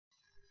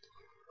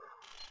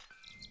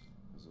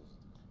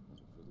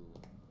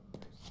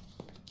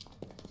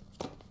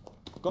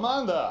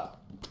Commander!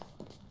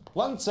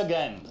 Once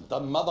again, the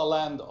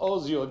motherland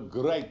owes you a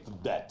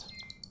great debt.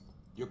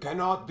 You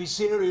cannot be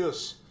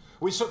serious.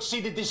 We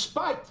succeeded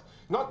despite,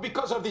 not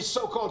because of this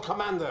so-called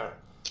commander.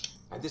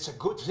 And it's a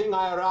good thing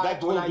I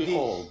arrived when I did. That will be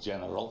all,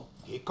 General.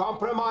 He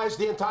compromised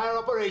the entire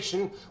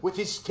operation with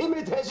his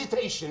timid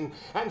hesitation,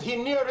 and he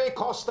nearly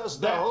cost us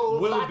the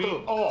whole battle. That will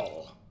be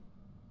all.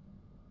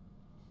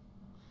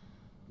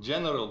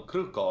 General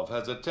Krukov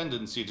has a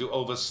tendency to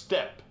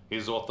overstep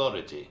his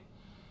authority.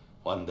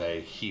 One day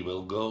he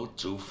will go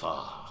too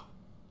far.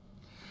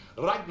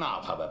 Right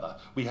now, however,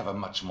 we have a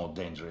much more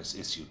dangerous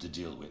issue to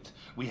deal with.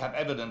 We have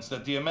evidence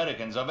that the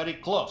Americans are very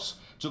close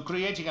to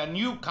creating a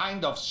new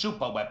kind of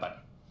superweapon.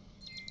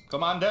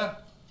 Commander,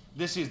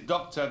 this is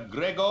Dr.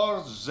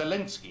 Gregor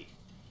Zelensky,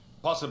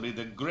 possibly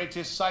the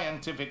greatest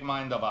scientific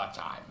mind of our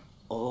time.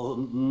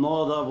 Oh,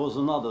 no, there was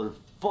another,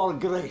 far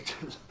great.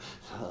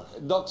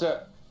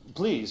 Doctor,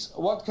 please,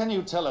 what can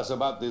you tell us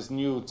about this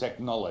new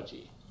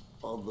technology?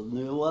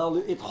 Well,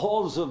 it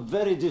holds a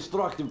very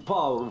destructive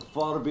power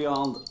far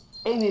beyond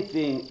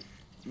anything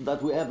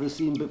that we ever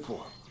seen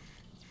before.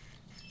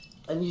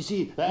 And you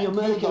see, the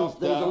Americans,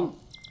 they don't...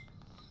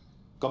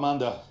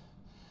 Commander,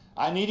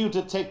 I need you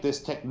to take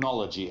this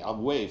technology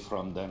away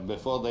from them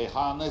before they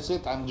harness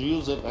it and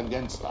use it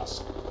against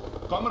us.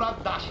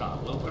 Comrade Dasha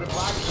will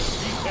provide the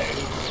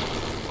details.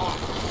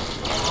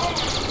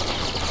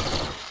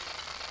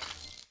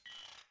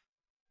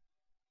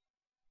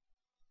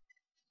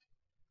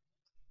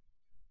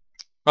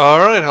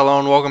 Alright, hello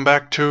and welcome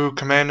back to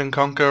Command &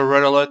 Conquer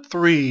Red Alert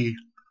 3.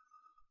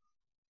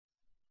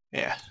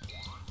 Yeah.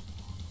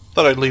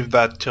 Thought I'd leave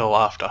that till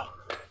after.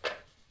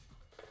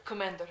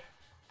 Commander,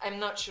 I'm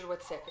not sure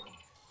what's happening.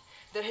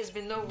 There has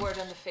been no word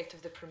on the fate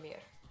of the Premier.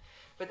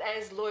 But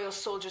as loyal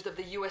soldiers of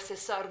the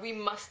USSR, we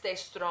must stay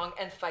strong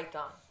and fight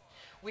on.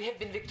 We have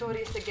been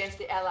victorious against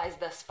the Allies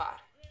thus far.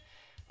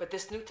 But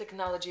this new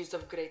technology is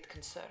of great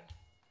concern.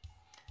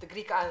 The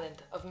Greek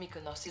island of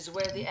Mykonos is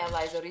where the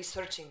Allies are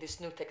researching this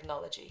new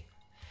technology.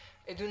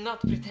 I do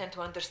not pretend to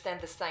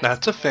understand the science.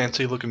 That's a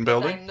fancy looking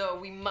building. But I know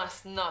we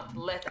must not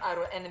let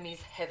our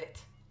enemies have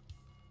it.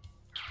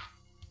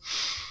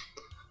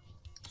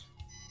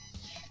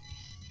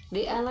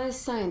 The Allies'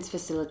 science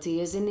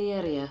facility is in the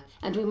area,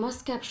 and we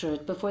must capture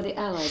it before the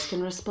Allies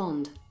can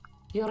respond.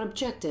 Your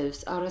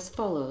objectives are as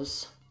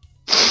follows.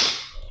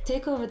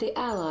 Take over the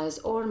Allies'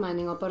 ore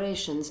mining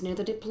operations near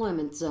the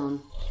deployment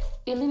zone.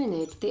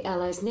 Eliminate the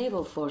Allies'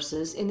 naval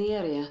forces in the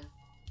area.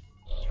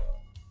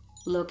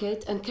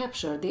 Locate and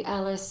capture the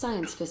Allies'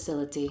 science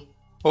facility.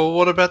 Well,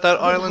 what about that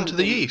island to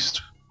the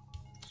east?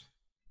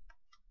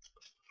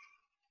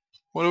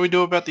 What do we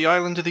do about the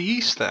island to the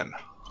east then?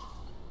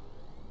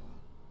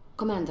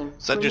 Commander,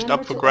 is that just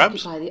up for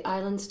grabs? Occupy the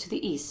islands to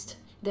the east.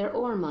 Their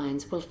ore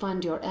mines will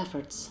fund your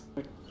efforts.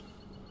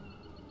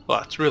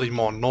 Well, it's really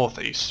more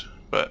northeast,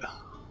 but...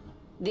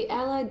 The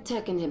Allied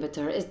tech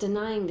inhibitor is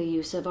denying the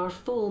use of our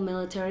full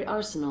military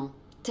arsenal.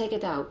 Take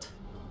it out.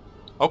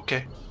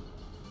 Okay.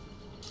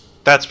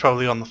 That's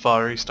probably on the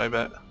far east, I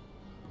bet.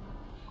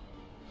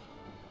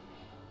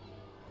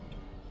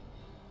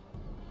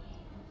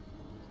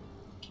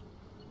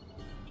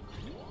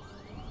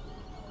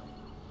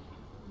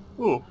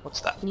 Ooh,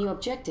 what's that? New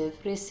objective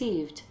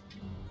received.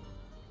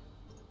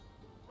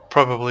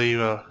 Probably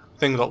a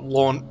thing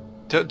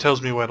that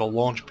tells me where to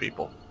launch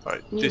people.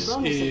 Right, New this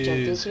bonus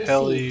is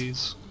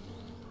helis.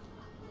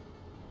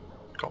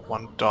 Got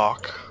one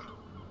dock.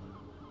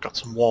 Got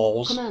some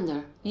walls.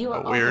 Commander, you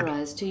are weird.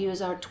 authorized to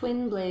use our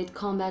twin-blade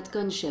combat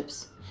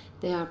gunships.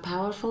 They are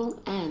powerful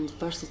and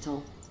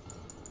versatile.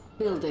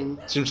 Building.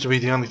 Seems to be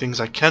the only things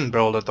I can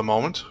build at the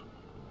moment.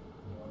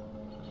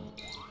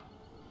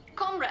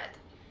 Comrade,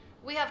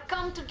 we have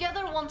come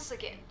together once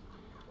again.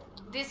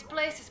 This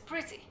place is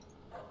pretty,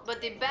 but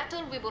the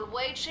battle we will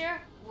wage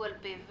here will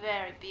be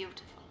very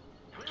beautiful.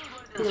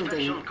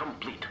 Building.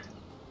 Complete.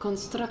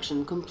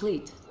 Construction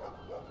complete.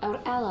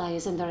 Our ally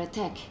is under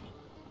attack.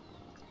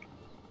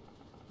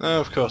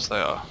 Of course they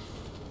are.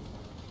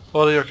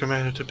 Order your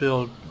commander to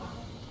build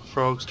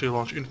frogs to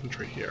launch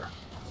infantry here.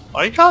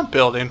 I can't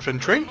build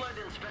infantry.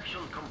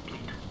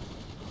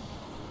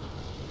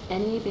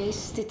 Enemy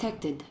base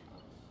detected.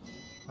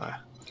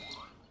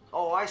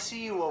 Oh, I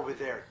see you over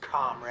there,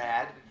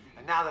 comrade.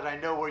 And now that I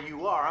know where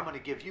you are, I'm going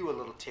to give you a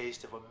little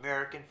taste of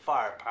American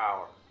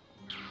firepower.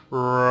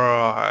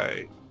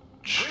 Right.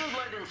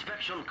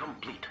 Inspection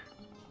complete.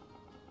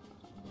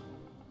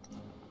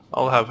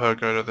 I'll have her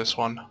go to this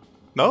one.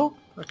 No?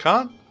 I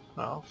can't?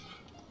 No.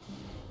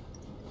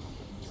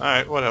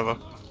 Alright, whatever.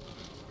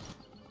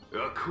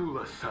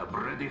 Sub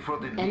ready for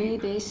the Enemy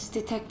base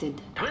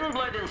detected. Twin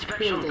blade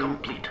inspection Building.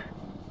 complete.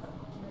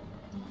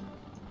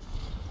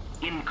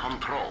 In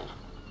control.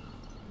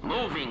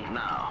 Moving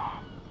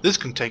now. This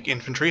can take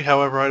infantry,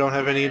 however I don't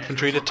have any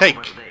infantry to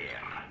take.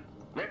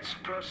 Let's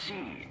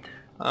proceed.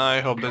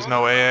 I hope there's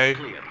no AA.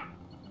 Clear.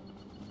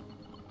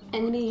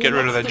 Enemy Get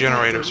rid of the units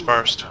generators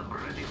detected. first.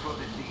 Ready for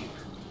the lead.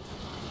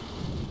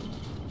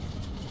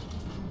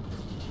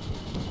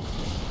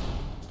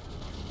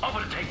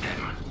 Overtake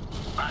them.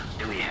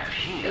 do we have A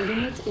here?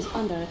 unit is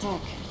under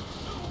attack.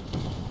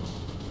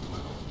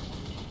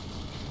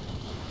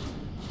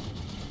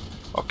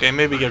 Okay,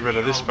 maybe get rid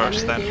of this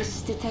first Enemy then.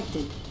 base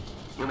detected.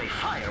 You may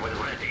fire when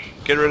ready.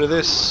 Get rid of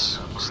this.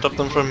 Stop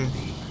them from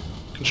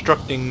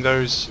constructing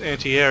those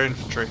anti-air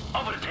infantry.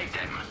 Overtake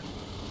them.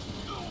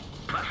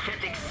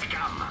 Pathetic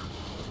scum.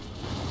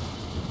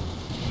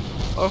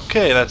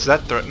 Okay, that's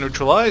that threat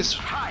neutralized.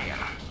 Fire.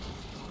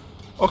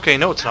 Okay,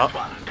 no it's not.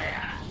 One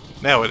there.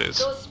 Now it is.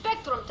 Those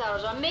Spectrum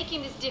towers are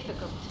making this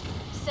difficult.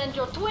 Send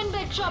your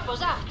twin-blade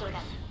choppers after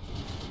them.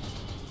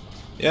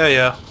 Yeah,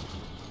 yeah.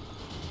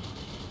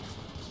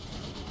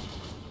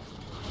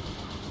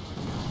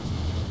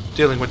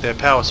 Dealing with their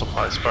power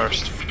supplies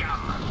first.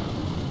 Scum.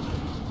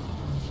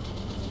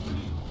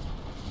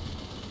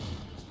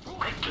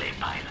 Quickly,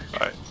 pilot.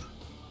 Right.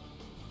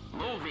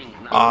 Moving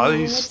now. Ah, Enemy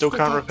these units still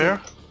can't detected.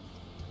 repair?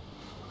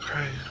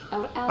 Okay.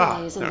 Our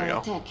ally is there under we go.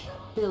 attack.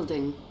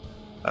 Building.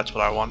 That's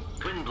what I want.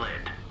 Twin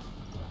blade.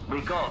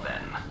 We go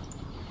then.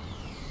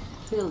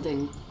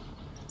 Building.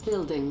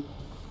 Building.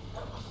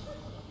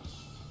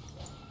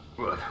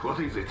 What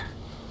is it?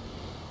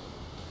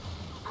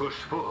 Push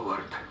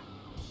forward.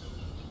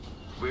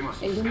 We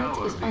must A unit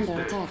scour is these under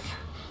depths. attack.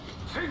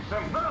 Sink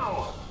them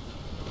now!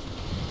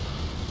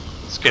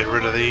 Let's get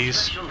rid of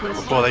these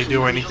before they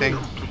do anything.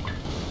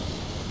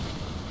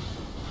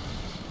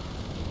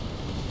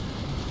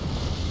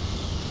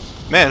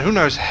 Man, who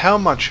knows how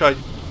much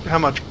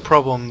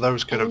problem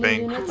those could have Enemy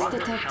been. units What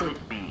detected. shall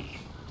it be?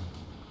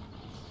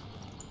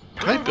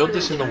 Can I build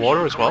this in the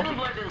water as well? Twin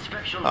blade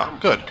inspection Oh,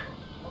 good. complete.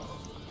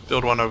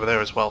 Build one over there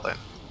as well then.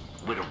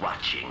 We're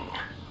watching.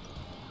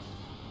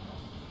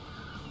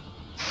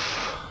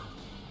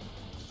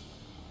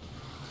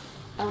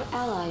 Our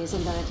ally is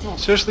under attack.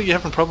 Seriously, you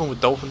having a problem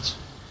with dolphins?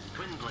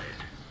 Twin blade.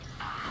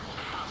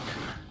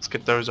 Let's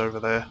get those over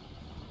there.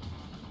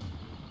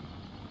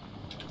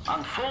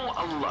 On full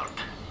alert.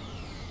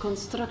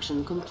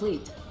 Construction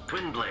complete.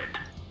 Twin blade.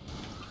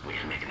 We'll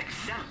make an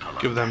example of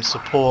Give them that one.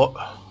 support.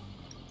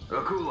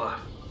 Akula,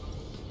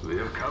 we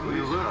have come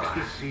this far.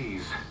 The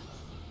seas.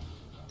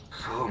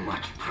 So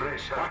much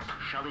pressure. What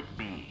shall it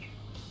be?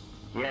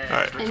 Yes,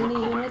 Alright. let's Enemy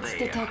look over units there.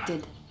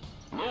 detected.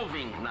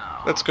 Moving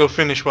now. Let's go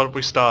finish what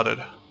we started.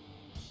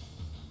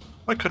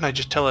 Why couldn't I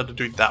just tell her to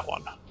do that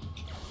one?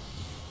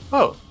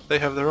 Oh, they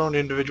have their own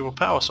individual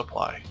power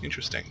supply.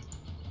 Interesting.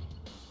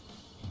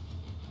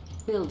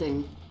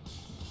 Building.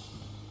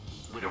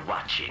 We're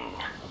watching.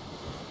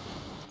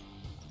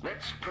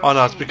 Let's Oh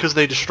no, it's proceed. because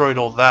they destroyed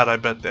all that, I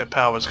bet their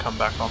powers come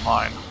back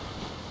online.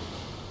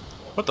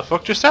 What the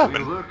fuck just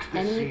happened? Work the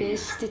Enemy seas.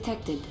 base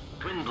detected.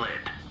 Twin blade.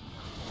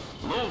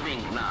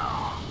 Moving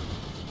now.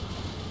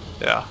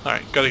 Yeah,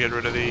 alright, gotta get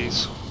rid of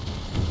these.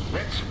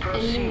 Let's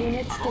proceed. Enemy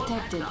units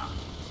detected.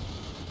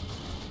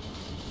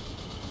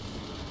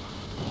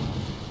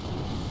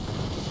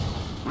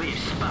 We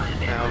spotted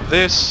them. Now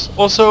this,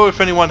 also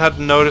if anyone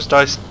hadn't noticed, Our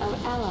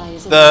ally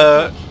is under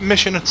the attack.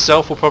 mission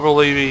itself will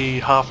probably be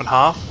half and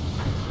half.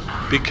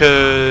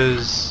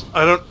 Because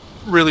I don't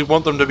really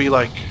want them to be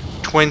like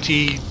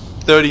 20,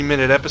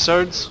 30-minute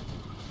episodes.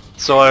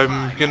 So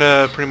I'm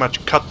gonna pretty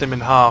much cut them in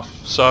half.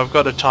 So I've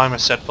got a timer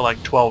set for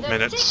like 12 The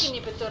minutes. tech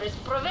inhibitor is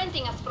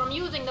preventing us from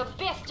using the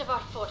best of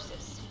our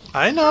forces.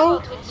 I How know.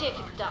 about we take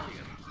it down?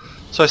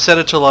 So I set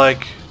it to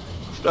like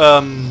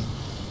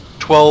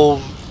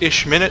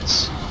 12-ish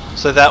minutes.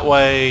 So that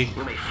way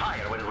You may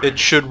fire when ready. it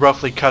should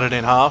roughly cut it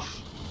in half.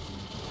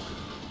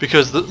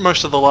 Because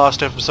most of the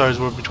last episodes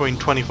were between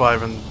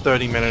 25 and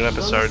 30-minute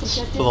episodes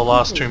for the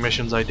last two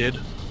missions I did.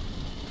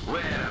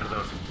 Where are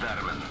those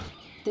vermin?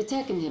 The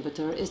tech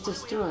inhibitor is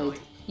destroyed.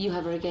 You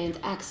have regained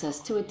access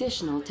to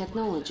additional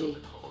technology.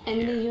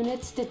 Enemy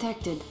units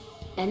detected.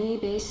 Enemy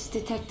base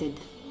detected.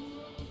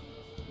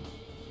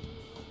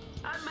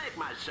 I make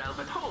myself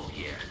at home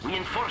here. We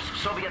enforce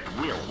Soviet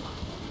will.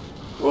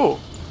 Oh,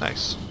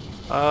 nice.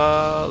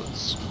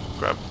 Let's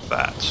grab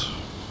that.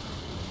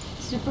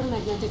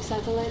 Supermagnetic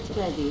satellite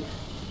ready.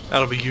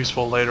 That'll be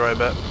useful later, I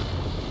bet.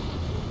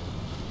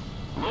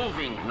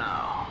 Moving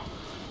now.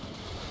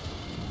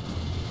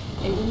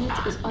 A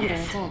unit is under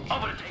Yes, attack.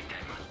 overtake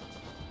them.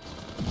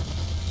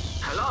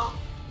 Hello?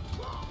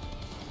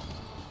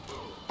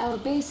 Our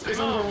base is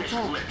under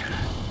attack. Litter.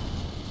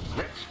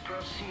 Let's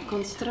proceed.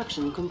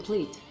 Construction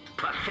complete.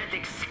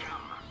 Pathetic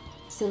scum.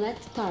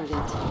 Select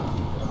target.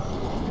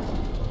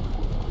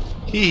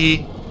 Hee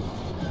hee.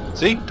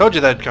 See? Told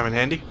you that'd come in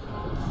handy.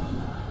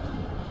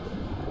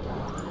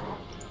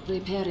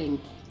 Repairing.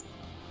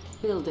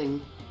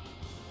 Building.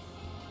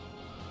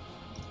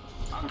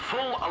 On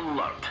full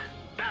alert.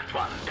 That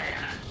one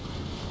there.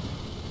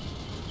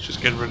 Let's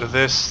just get rid of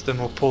this, then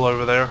we'll pull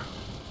over there.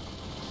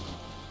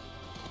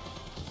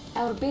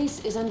 Our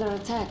base is under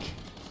attack.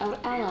 Our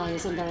ally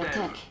is under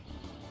attack.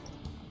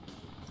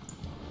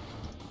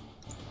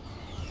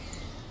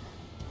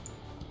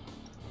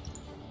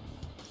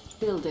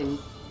 Building.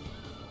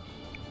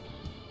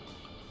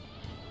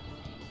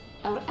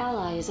 Our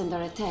ally is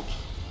under attack.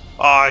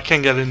 Oh, I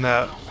can't get in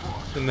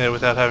there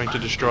without having to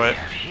destroy it.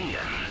 Here.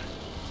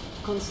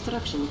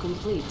 Construction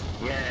complete.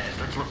 Yes,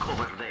 let's look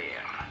over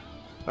there.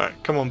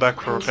 Alright, come on back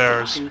for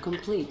repairs. Construction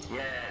complete.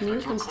 Yes, New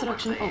let's look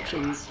construction over there.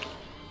 options.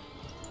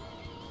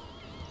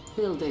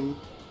 Building.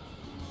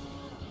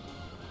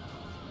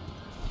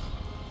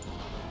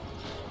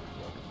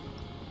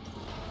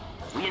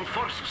 We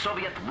enforce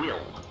Soviet will.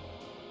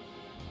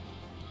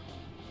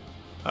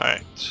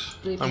 Alright.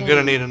 I'm Repair.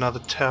 gonna need another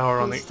tower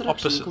on the Construction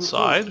opposite complete.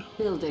 side.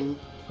 Building.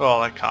 Oh,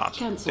 I can't.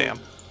 Cancelled. Damn.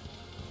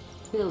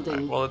 Building.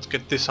 Alright, well, let's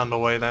get this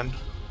underway then.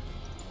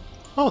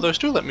 Oh, they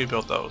still let me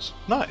build those.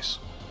 Nice.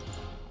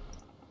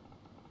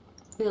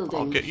 Building.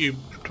 I'll get you...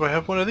 Do I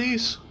have one of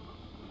these?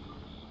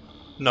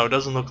 No, it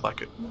doesn't look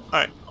like it.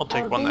 Alright, I'll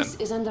take Our one then. base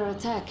is under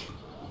attack.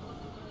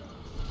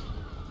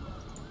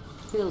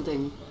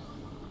 Building.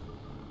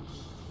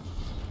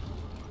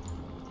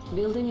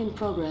 Building in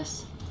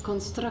progress.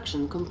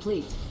 Construction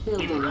complete.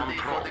 Building.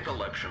 Control the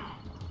collection.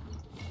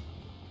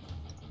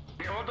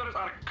 The orders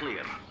are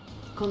clear.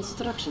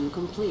 Construction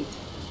complete.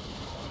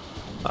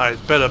 I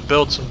better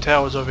build some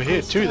towers over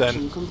here too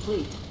Construction then.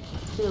 complete.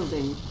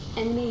 Building.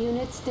 Enemy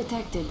units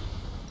detected.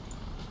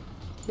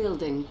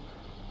 Building.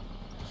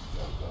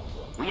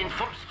 We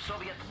enforce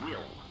Soviet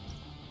will.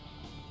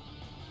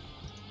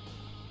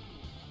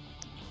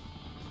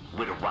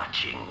 We're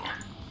watching.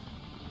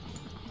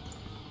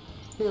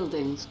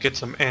 Building. Let's get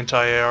some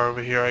anti-air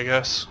over here, I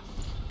guess.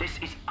 This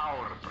is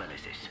our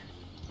premises.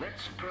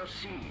 Let's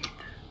proceed.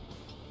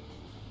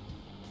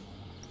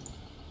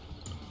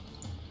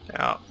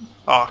 Yeah.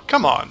 Oh,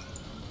 come on.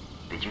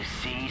 Did you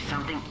see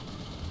something?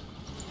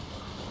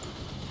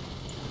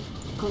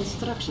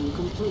 Construction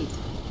complete.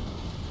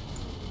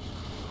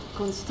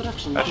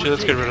 Construction Actually,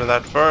 let's get rid of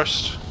that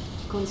first.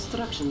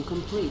 Construction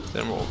complete.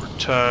 Then we'll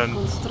return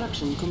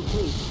Construction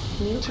complete.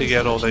 New to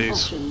get all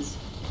construction these. options.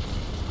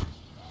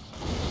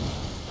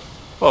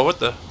 Oh, what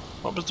the?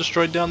 What was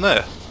destroyed down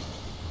there?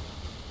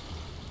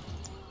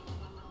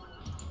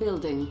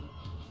 Building.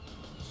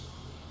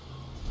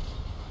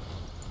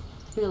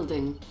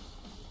 Building.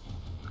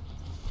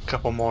 A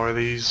couple more of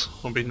these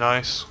will be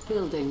nice.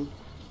 Building.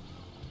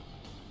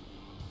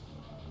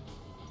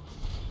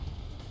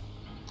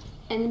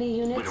 Enemy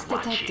units We're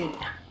detected.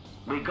 watching.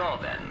 We go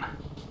then.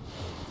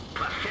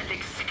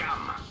 Pathetic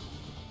scum.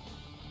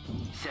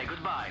 Say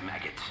goodbye,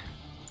 maggot.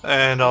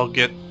 And I'll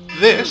get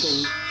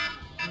this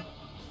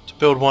to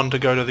build one to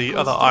go to the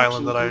other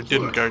island that I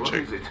didn't go What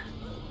is to. it?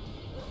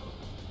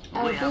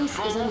 Our We have base is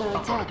full under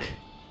attack. authority.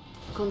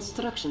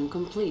 Construction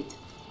complete.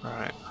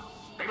 Alright.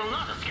 They will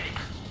not escape.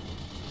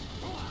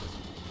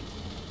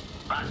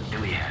 What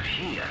do we have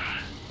here?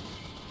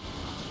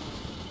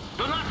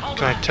 Do not hold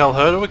Can I back. tell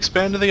her to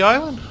expand to the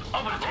island?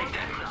 Overtake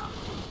them.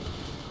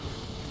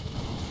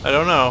 I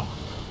don't know.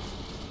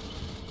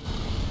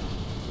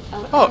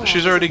 Our Oh, ally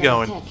she's is already under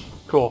going. attack.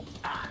 Cool.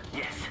 Ah,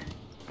 yes.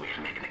 We'll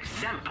make an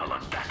example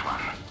of that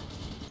one.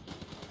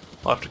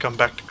 I'll have to come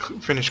back to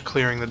finish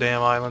clearing the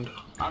damn island.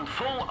 On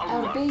full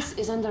Our alert. base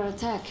is under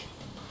attack.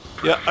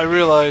 Yeah, I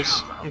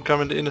realize. I'm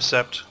coming to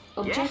intercept.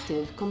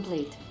 Objective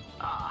complete.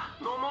 Ah,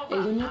 no more A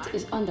unit bad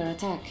is under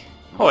attack.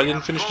 Oh, I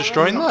didn't finish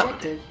destroying that.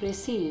 Objective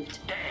received.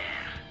 times.